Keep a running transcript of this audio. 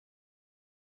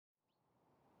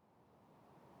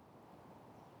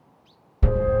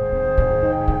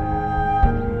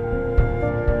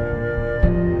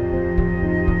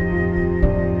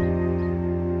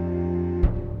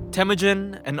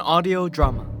Temujin, an audio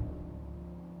drama.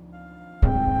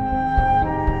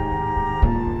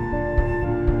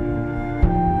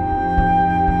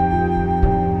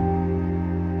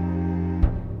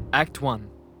 Act 1.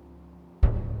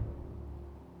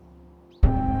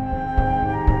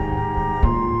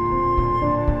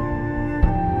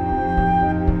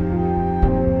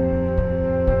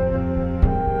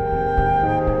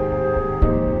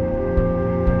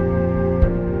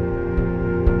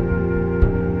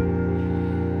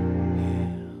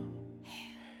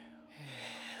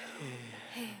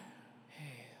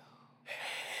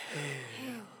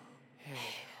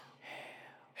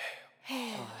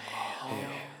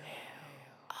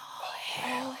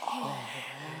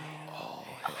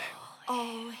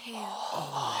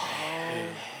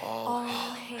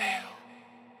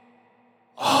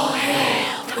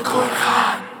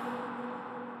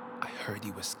 I heard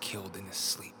he was killed in his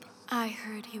sleep. I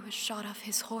heard he was shot off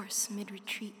his horse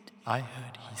mid-retreat. I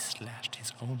heard he slashed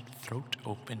his own throat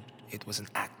open. It was an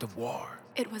act of war.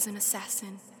 It was an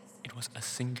assassin. It was a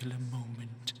singular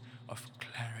moment of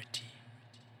clarity.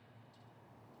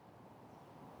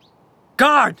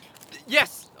 Guard!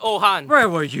 Yes, Ohan. Where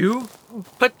were you?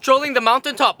 Patrolling the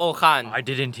mountaintop, Ohan. I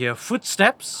didn't hear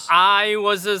footsteps. I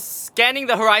was scanning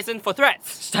the horizon for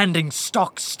threats. Standing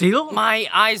stock still? My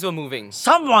eyes were moving.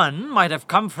 Someone might have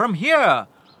come from here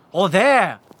or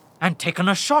there and taken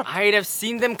a shot. I'd have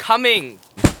seen them coming.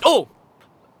 Oh,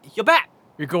 you're back.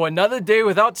 We go another day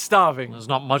without starving. There's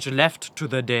not much left to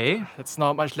the day. It's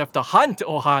not much left to hunt,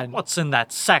 Ohan. What's in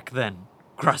that sack then?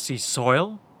 Grassy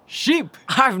soil? Sheep!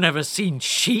 I've never seen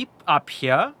sheep up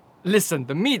here. Listen,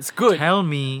 the meat's good. Tell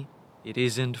me it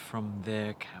isn't from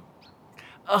their camp.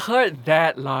 A herd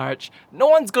that large, no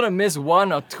one's gonna miss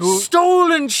one or two.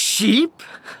 Stolen sheep?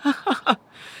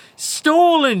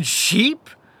 Stolen sheep?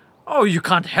 Oh, you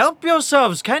can't help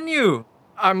yourselves, can you?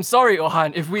 I'm sorry,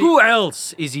 Ohan, if we... Who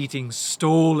else is eating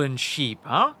stolen sheep,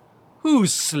 huh?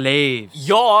 Who's slaves?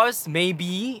 Yours,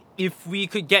 maybe, if we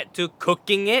could get to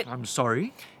cooking it. I'm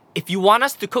sorry? If you want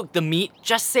us to cook the meat,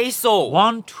 just say so.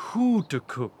 Want who to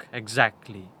cook,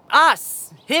 exactly?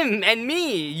 Us, him and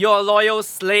me, your loyal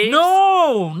slaves.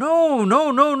 No!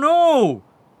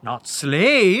 Not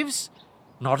slaves.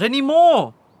 Not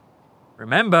anymore.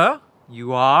 Remember,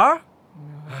 you are...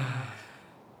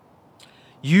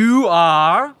 You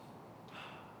are...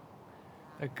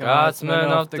 The guardsmen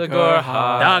of the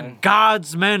Gurhan. the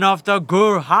guardsmen of the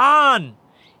Gurhan,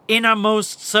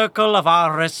 innermost circle of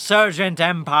our resurgent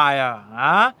empire,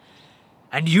 huh?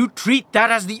 And you treat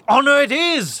that as the honor it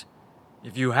is.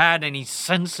 If you had any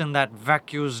sense in that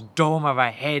vacuous dome of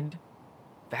a head.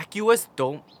 Vacuous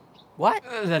dome. What?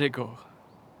 Let it go.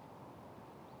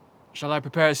 Shall I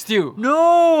prepare a stew?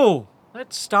 No!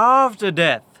 Let's starve to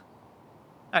death.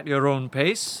 At your own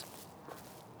pace.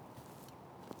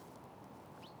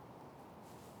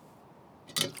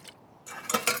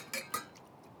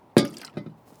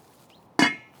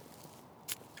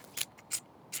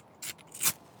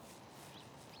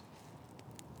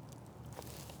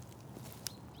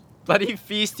 Bloody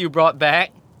feast you brought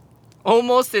back.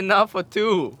 Almost enough for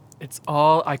two. It's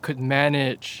all I could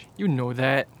manage. You know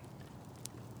that.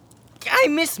 I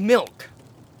miss milk.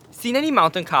 Seen any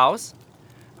mountain cows?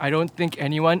 I don't think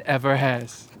anyone ever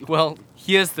has. Well,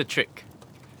 here's the trick.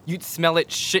 You'd smell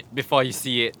it shit before you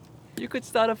see it. You could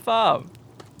start a farm.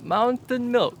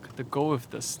 Mountain milk to go with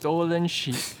the stolen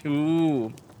sheep.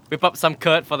 Ooh. Whip up some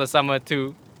curd for the summer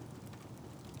too.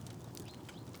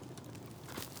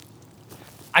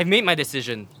 I've made my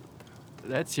decision.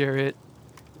 Let's hear it.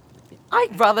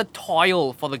 I'd rather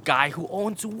toil for the guy who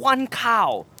owns one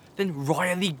cow than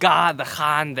royally guard the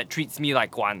Khan that treats me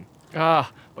like one.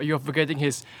 Ah, but you're forgetting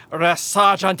his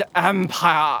resurgent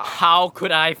empire. How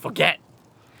could I forget?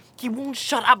 He won't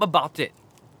shut up about it.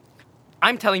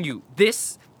 I'm telling you,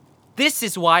 this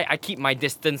is why I keep my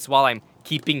distance while I'm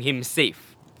keeping him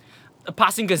safe. A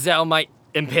passing gazelle might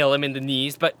impale him in the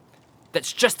knees, but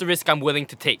that's just the risk I'm willing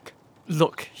to take.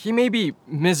 Look, he may be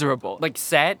miserable. Like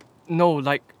sad? No,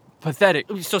 like pathetic.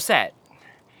 So sad.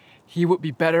 He would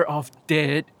be better off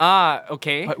dead, Ah,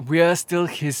 okay. but we're still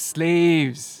his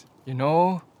slaves, you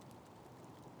know?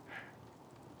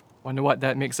 Wonder what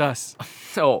that makes us.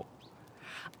 So,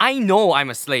 I know I'm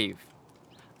a slave.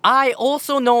 I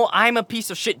also know I'm a piece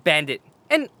of shit bandit,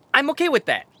 and I'm okay with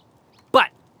that. But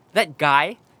that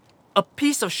guy, a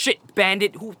piece of shit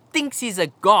bandit who thinks he's a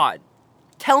god,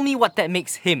 tell me what that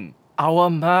makes him. Our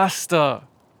master,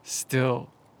 still.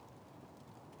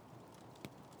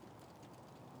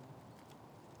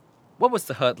 What was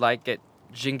the herd like at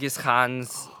Genghis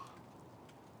Khan's?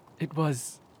 It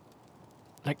was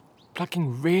like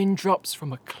plucking raindrops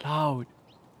from a cloud.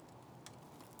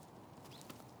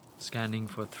 Scanning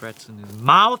for threats in his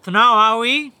mouth now, are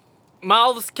we?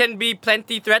 Mouths can be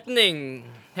plenty threatening.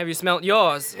 Have you smelt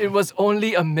yours? It was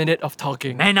only a minute of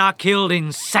talking. Men are killed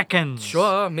in seconds.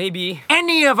 Sure, maybe.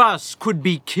 Any of us could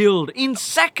be killed in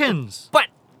seconds. But,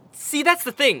 see, that's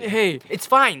the thing. Hey. It's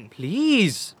fine.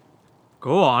 Please,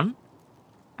 go on.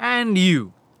 And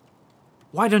you.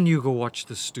 Why don't you go watch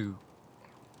the stew?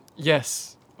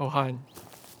 Yes, Ohan.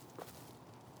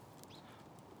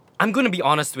 I'm gonna be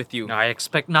honest with you. I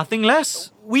expect nothing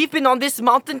less. We've been on this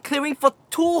mountain clearing for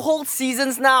 2 whole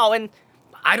seasons now, and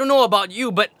I don't know about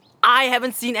you, but I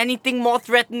haven't seen anything more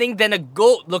threatening than a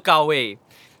goat look our way.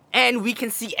 And we can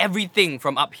see everything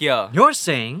from up here. You're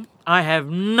saying I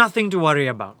have nothing to worry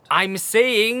about I'm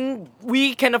saying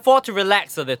we can afford to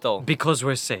relax a little. because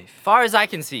we're safe. Far as I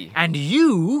can see. And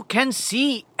you can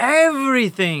see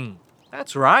everything.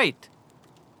 That's right.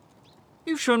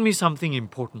 You've shown me something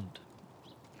important.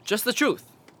 Just the truth.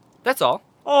 That's all.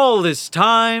 All this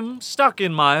time, stuck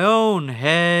in my own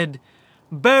head,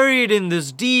 buried in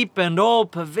this deep and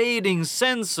all-pervading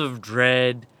sense of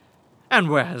dread. And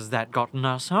where has that gotten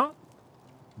us, huh?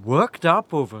 Worked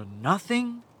up over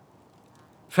nothing?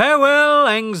 Farewell,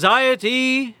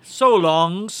 anxiety. So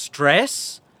long,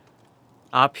 stress.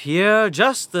 Up here,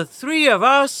 just the 3 of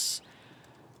us.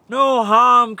 No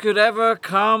harm could ever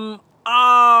come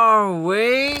our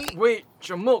way. Wait,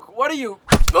 Jamuk, what are you?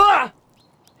 Ah!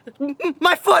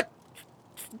 My foot!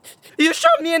 You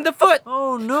shot me in the foot!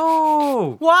 Oh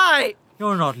no! Why?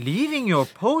 You're not leaving your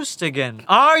post again,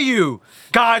 are you,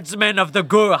 guardsmen of the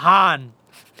Gurhan?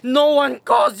 No one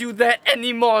calls you that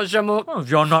anymore, Jamuk. Well, if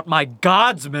you're not my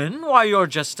guardsman, why, you're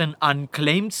just an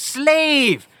unclaimed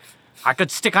slave. I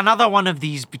could stick another one of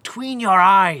these between your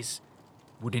eyes.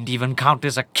 Wouldn't even count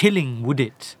as a killing, would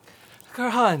it?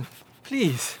 Gurhan,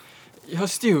 please. Your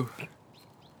stew.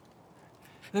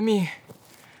 Let me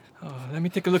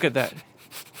take a look at that.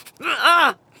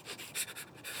 Ah!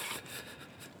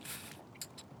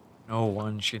 No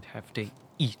one should have to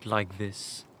eat like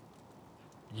this.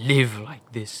 Live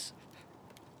like this.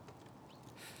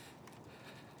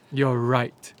 You're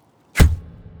right.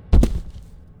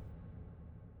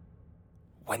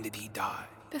 When did he die?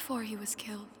 Before he was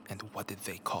killed, And what did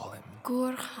they call him?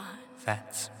 Gurhan,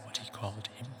 That's what he called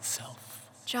himself.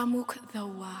 Jamuk the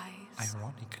Wise.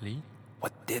 Ironically,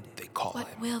 What did they call What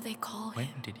him? will they call when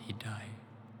him? did he die?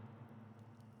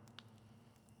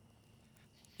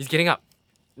 He's getting up.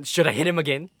 Should I hit him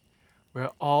again?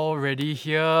 We're already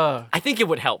here. I think it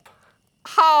would help.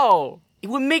 How? It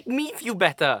would make me feel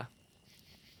better.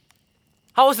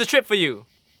 How was the trip for you?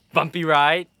 Bumpy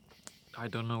ride? I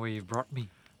don't know where you brought me.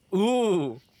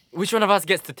 Ooh, which one of us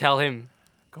gets to tell him?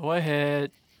 Go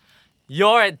ahead.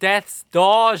 You're at death's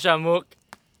door, Jamuk.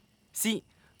 See,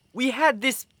 we had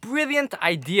this brilliant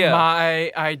idea.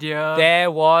 My idea.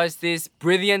 There was this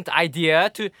brilliant idea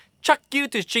to chuck you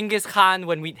to Genghis Khan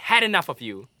when we'd had enough of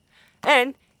you.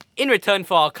 And in return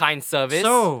for our kind service...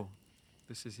 So,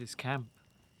 this is his camp.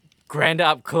 Grander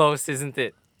up close, isn't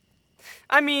it?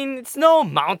 I mean, it's no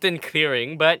mountain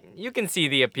clearing, but you can see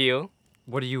the appeal.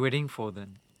 What are you waiting for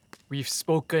then? We've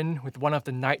spoken with one of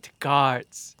the night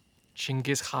guards.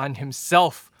 Genghis Khan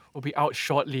himself will be out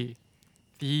shortly.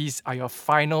 These are your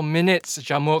final minutes,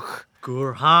 Jamuk.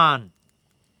 Gurhan.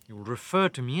 You will refer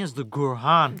to me as the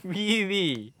Gurhan.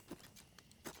 Really?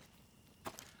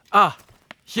 Ah,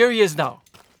 here he is now.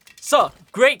 Sir,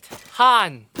 Great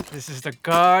Khan! this is the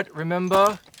guard,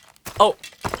 remember? Oh,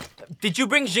 did you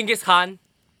bring Genghis Khan?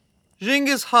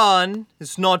 Genghis Khan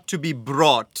is not to be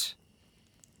brought.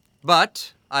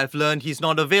 But I've learned he's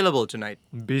not available tonight.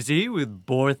 Busy with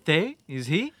Borthe, is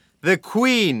he? The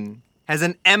Queen has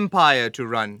an empire to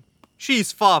run.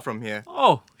 She's far from here.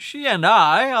 Oh, she and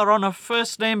I are on a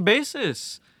first-name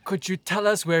basis. Could you tell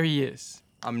us where he is?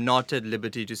 I'm not at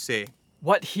liberty to say.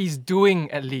 What he's doing,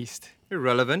 at least.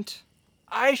 Irrelevant.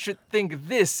 I should think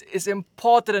this is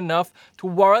important enough to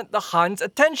warrant the Khan's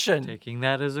attention. Taking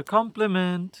that as a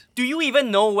compliment. Do you even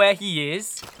know where he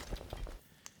is?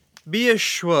 Be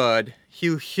assured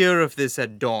he'll hear of this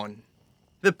at dawn.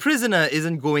 The prisoner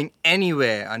isn't going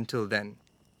anywhere until then.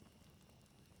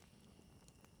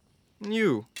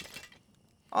 You.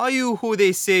 Are you who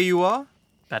they say you are?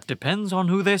 That depends on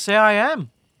who they say I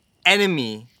am.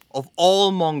 Enemy of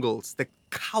all Mongols, the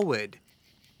coward,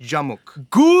 Jamuk.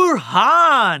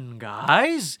 Gurhan,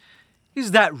 guys!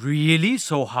 Is that really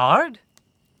so hard?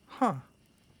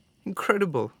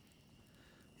 Incredible.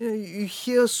 You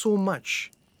hear so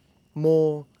much.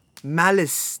 More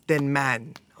malice than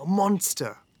man, a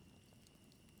monster.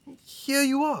 Here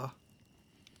you are,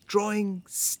 drawing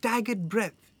staggered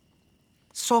breath,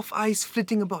 soft eyes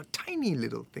flitting about tiny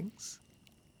little things.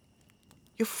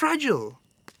 You're fragile.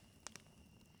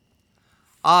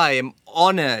 I am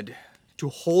honored to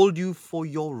hold you for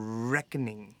your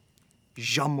reckoning,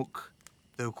 Jamuk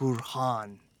the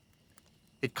Gurhan.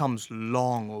 It comes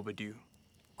long overdue.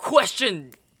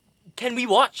 Question. Can we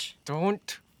watch?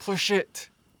 Don't push it.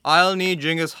 I'll need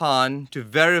Genghis Khan to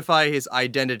verify his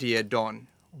identity at dawn.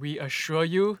 We assure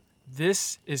you,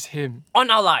 this is him.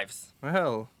 On our lives.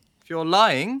 Well, if you're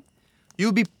lying,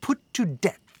 you'll be put to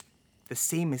death, the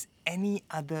same as any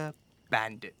other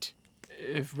bandit.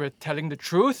 If we're telling the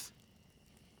truth,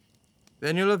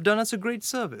 Then you'll have done us a great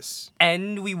service.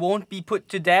 And we won't be put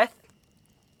to death?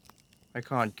 I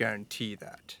can't guarantee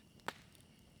that.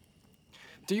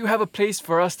 do you have a place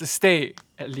for us to stay,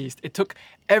 at least? It took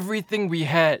everything we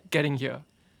had getting here.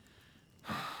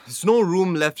 There's no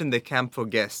room left in the camp for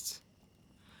guests.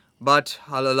 But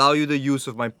I'll allow you the use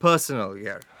of my personal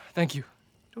gear. Thank you.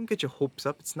 Don't get your hopes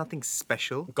up. It's nothing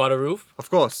special. Got a roof? Of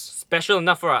course. Special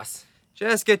enough for us.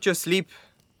 Just get your sleep.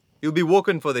 You'll be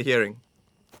woken for the hearing.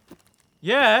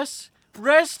 Yes,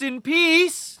 rest in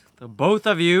peace, the both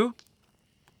of you.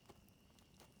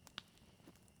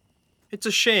 It's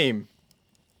a shame.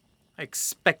 I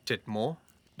expected more.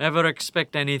 Never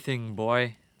expect anything,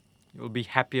 boy. You'll be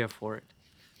happier for it.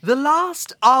 The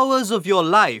last hours of your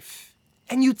life,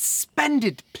 and you'd spend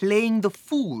it playing the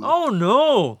fool. Oh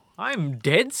no, I'm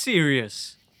dead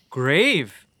serious.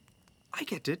 Grave. I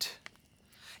get it.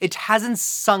 It hasn't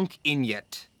sunk in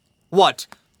yet. What?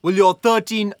 Will your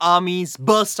 13 armies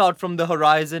burst out from the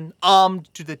horizon,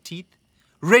 armed to the teeth,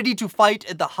 ready to fight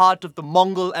at the heart of the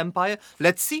Mongol Empire?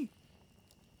 Let's see.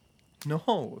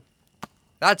 No,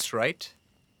 that's right.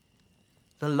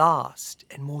 The last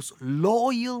and most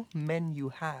loyal men you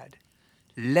had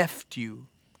left you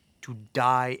to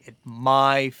die at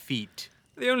my feet.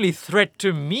 The only threat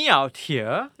to me out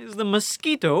here is the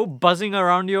mosquito buzzing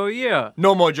around your ear.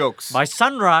 No more jokes. By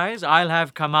sunrise, I'll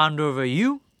have command over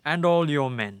you and all your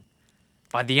men.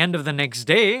 By the end of the next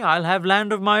day, I'll have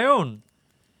land of my own.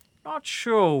 Not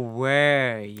sure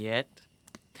where yet.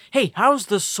 Hey, how's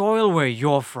the soil where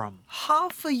you're from?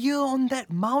 Half a year on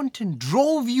that mountain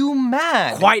drove you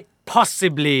mad. Quite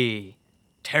possibly.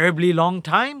 Terribly long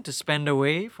time to spend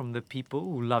away from the people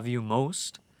who love you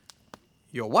most.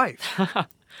 Your wife.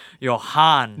 Your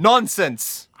Han.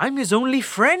 Nonsense. I'm his only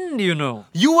friend, you know.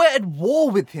 You were at war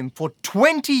with him for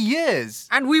 20 years.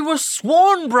 And we were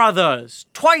sworn brothers,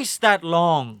 twice that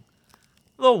long.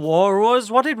 The war was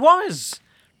what it was.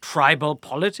 Tribal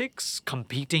politics,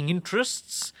 competing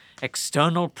interests,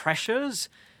 external pressures.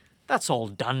 That's all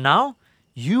done now.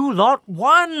 You lot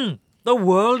won. The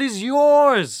world is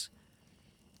yours.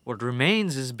 What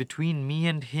remains is between me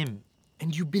and him.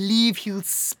 And you believe he'll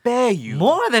spare you?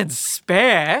 More than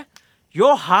spare.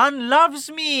 Your Han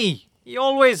loves me. He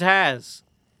always has.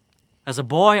 As a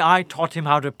boy, I taught him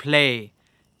how to play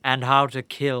and how to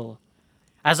kill.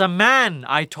 As a man,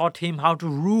 I taught him how to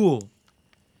rule.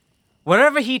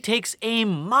 Wherever he takes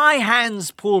aim, my hands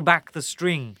pull back the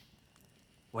string.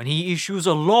 When he issues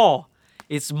a law,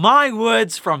 it's my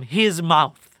words from his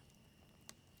mouth.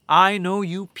 I know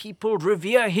you people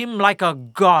revere him like a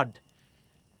god.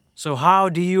 So how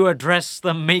do you address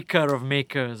the maker of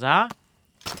makers, huh?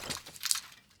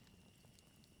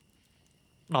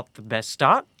 Not the best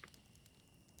start.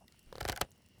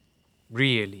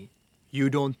 Really? You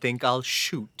don't think I'll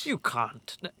shoot? You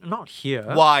can't. Not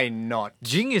here. Why not?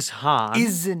 Genghis Khan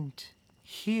Isn't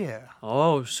here.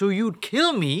 Oh, so you'd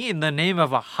kill me in the name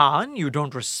of a Han you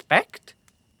don't respect?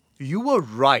 You were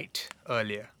right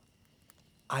earlier.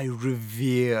 I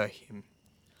revere him.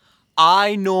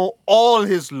 I know all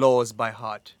his laws by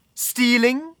heart.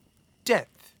 Stealing,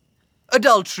 death.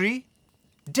 Adultery,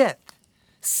 death.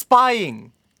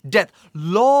 Spying, death.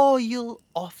 Loyal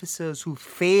officers who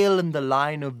fail in the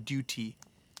line of duty,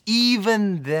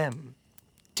 even them,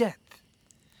 death.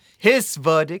 His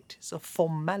verdict is a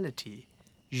formality.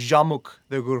 Jamuk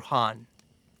the Gurhan.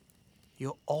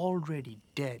 You're already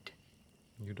dead.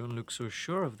 You don't look so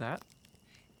sure of that.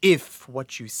 If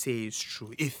what you say is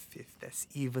true, if there's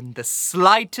even the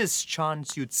slightest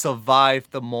chance you'd survive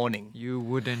the morning. You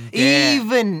wouldn't dare.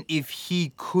 Even if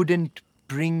he couldn't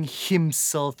bring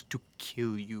himself to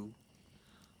kill you,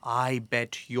 I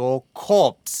bet your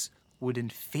corpse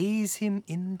wouldn't faze him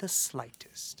in the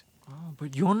slightest. Oh,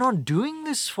 but you're not doing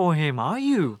this for him, are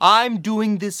you? I'm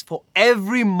doing this for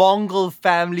every Mongol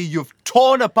family you've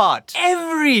torn apart.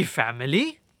 Every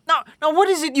family? Now what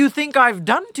is it you think I've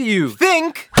done to you?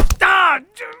 Think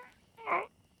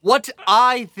what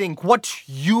I think, what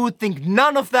you think,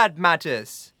 none of that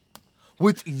matters.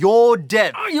 With your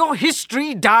death, Your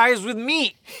history dies with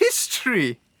me.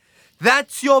 history.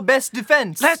 That's your best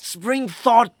defense. Let's bring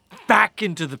thought back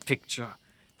into the picture.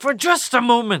 For just a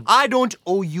moment. I don't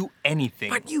owe you anything.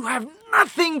 But you have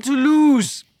nothing to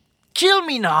lose. Kill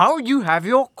me now, you have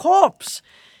your corpse.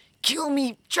 Kill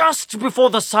me just before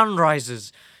the sun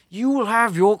rises. You will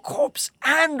have your corpse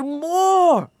and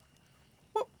more.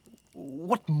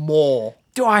 What more?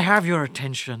 Do I have your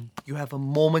attention? You have a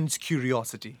moment's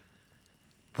curiosity.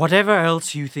 Whatever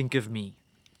else you think of me,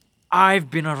 I've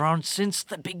been around since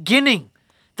the beginning.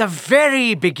 The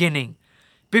very beginning.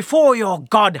 Before your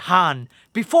god Han,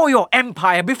 before your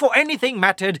empire, before anything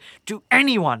mattered to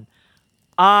anyone,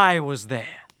 I was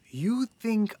there. You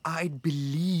think I'd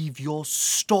believe your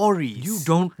stories? You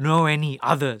don't know any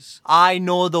others. I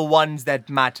know the ones that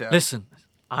matter. Listen,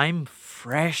 I'm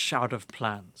fresh out of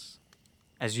plans.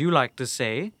 As you like to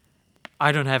say,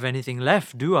 I don't have anything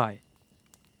left, do I?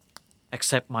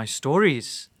 Except my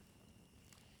stories.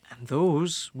 And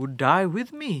those would die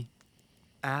with me.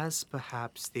 As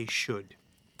perhaps they should.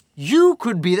 You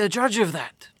could be the judge of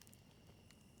that.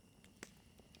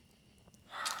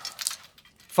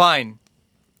 Fine.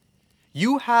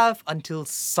 You have until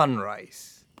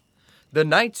sunrise. The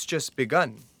night's just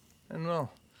begun. And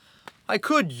well, I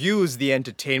could use the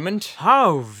entertainment.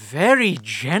 How very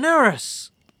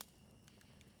generous.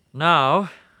 Now,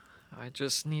 I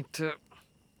just need to...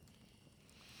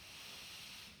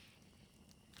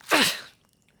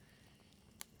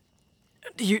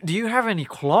 Do you have any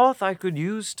cloth I could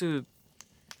use to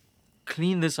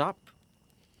clean this up?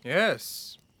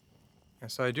 Yes.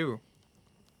 Yes, I do.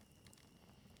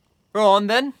 Go on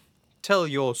then. Tell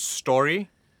your story.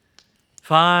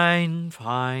 Fine.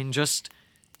 Just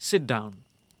sit down.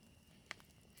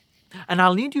 And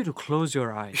I'll need you to close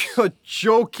your eyes. You're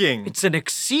joking. It's an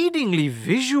exceedingly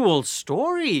visual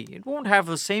story. It won't have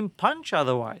the same punch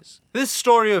otherwise. This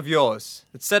story of yours,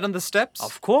 it's set on the steppes?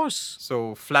 Of course.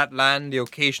 So, flat land, the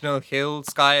occasional hill,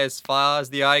 sky as far as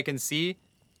the eye can see.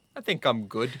 I think I'm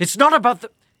good. It's not about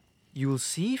the... You'll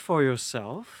see for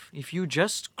yourself if you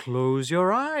just close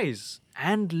your eyes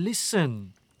and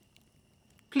listen.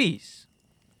 Please.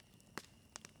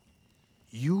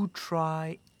 You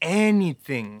try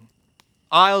anything,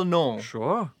 I'll know.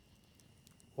 Sure.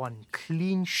 One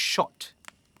clean shot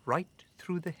right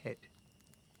through the head.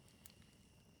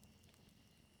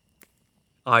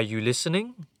 Are you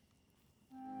listening?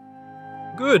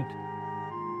 Good.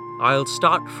 I'll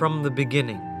start from the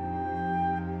beginning.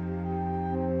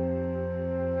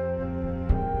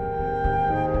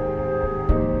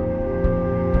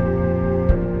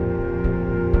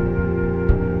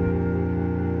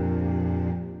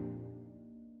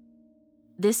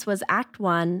 This was Act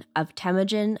 1 of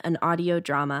Temujin, an audio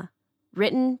drama.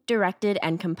 Written, directed,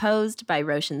 and composed by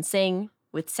Roshan Singh,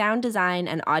 with sound design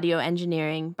and audio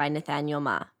engineering by Nathaniel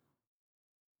Ma.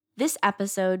 This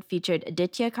episode featured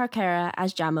Aditya Karkera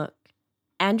as Jamuk,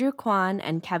 Andrew Kwan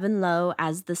and Kevin Lowe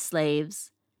as the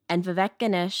slaves, and Vivek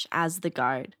Ganesh as the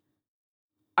guard.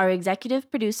 Our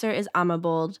executive producer is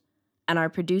Amabold, and our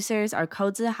producers are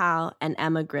Kodza Hao and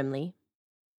Emma Grimley.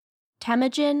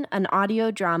 Temujin, an audio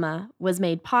drama, was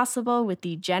made possible with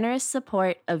the generous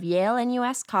support of Yale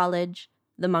NUS College,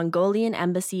 the Mongolian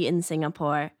Embassy in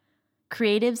Singapore,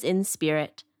 Creatives in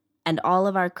Spirit, and all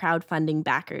of our crowdfunding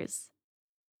backers.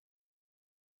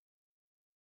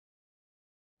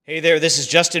 Hey there, this is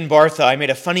Justin Bartha. I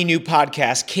made a funny new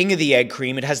podcast, King of the Egg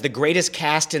Cream. It has the greatest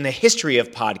cast in the history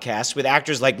of podcasts with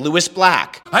actors like Louis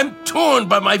Black. I'm torn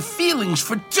by my feelings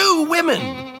for two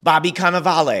women. Bobby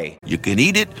Cannavale. You can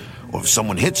eat it, or if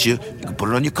someone hits you, you can put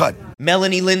it on your cut.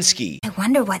 Melanie Linsky. I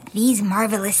wonder what these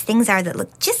marvelous things are that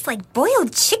look just like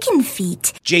boiled chicken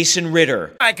feet. Jason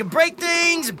Ritter. I can break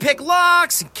things and pick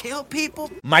locks and kill people.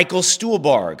 Michael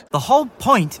Stuhlbarg. The whole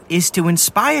point is to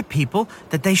inspire people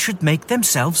that they should make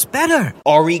themselves better.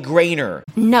 Ari Grainer.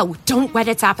 No, don't whet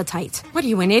its appetite. What are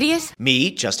you, an idiot? Me,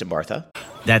 Justin Bartha.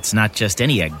 That's not just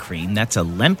any egg cream, that's a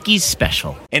Lemke's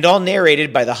special. And all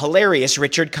narrated by the hilarious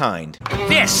Richard Kind.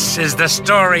 This is the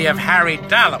story of Harry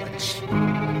Dalowitz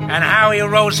and how he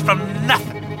rose from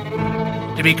nothing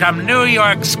to become New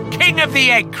York's King of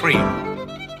the Egg Cream.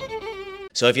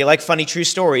 So if you like funny true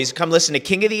stories, come listen to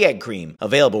King of the Egg Cream,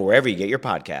 available wherever you get your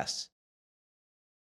podcasts.